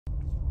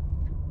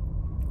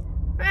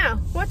Wow,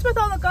 what's with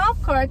all the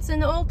golf carts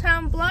in Old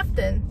Town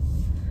Bluffton?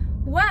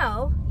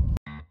 Well,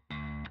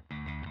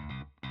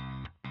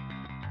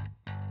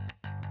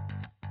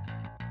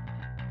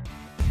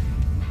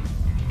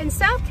 in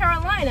South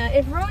Carolina,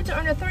 if roads are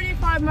under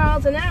 35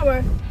 miles an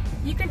hour,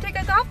 you can take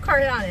a golf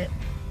cart on it.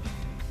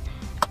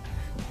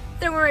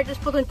 Don't worry, I just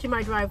pulled into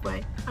my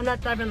driveway. I'm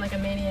not driving like a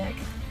maniac.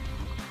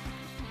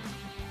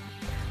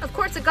 Of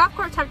course, the golf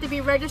carts have to be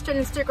registered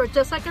and stickered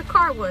just like a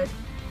car would.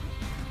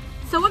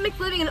 So what makes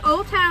living in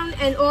Old Town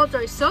and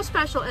Alljoy so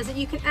special is that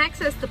you can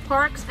access the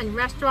parks and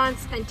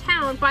restaurants and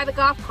town by the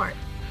golf cart.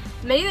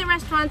 Many of the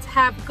restaurants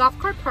have golf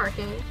cart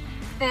parking,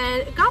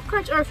 and golf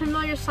carts are a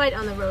familiar sight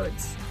on the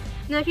roads.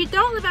 Now, if you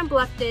don't live in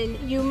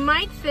Bluffton, you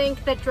might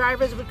think that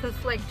drivers would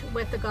conflict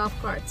with the golf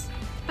carts,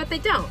 but they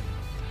don't.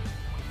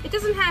 It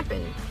doesn't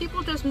happen.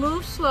 People just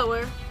move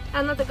slower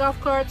and let the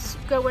golf carts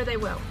go where they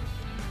will.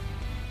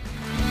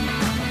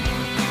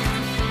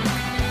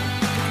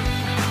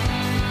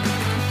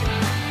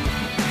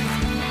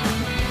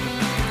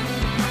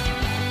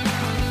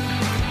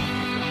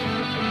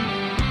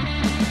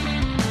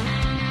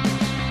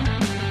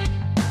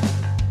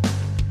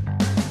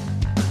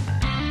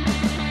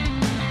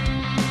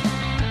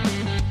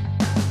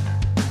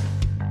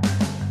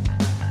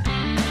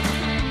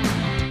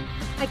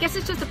 I guess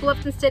it's just a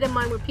Bluffton state of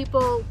mind where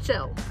people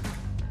chill.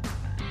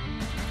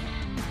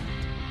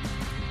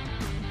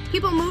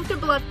 People move to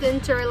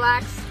Bluffton to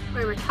relax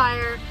or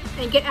retire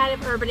and get out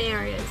of urban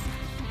areas.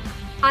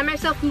 I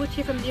myself moved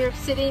here from New York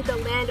City, the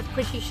land of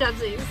pushy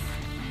shuvsies.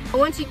 But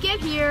once you get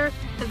here,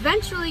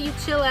 eventually you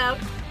chill out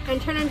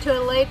and turn into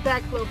a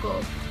laid-back local.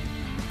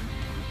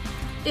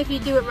 If you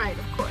do it right,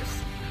 of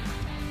course.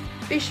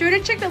 Be sure to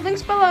check the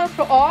links below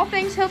for all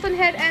things Hilton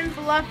Head and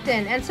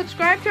Bluffton, and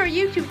subscribe to our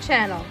YouTube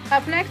channel.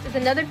 Up next is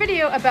another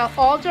video about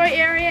Alljoy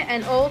area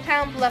and Old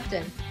Town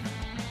Bluffton.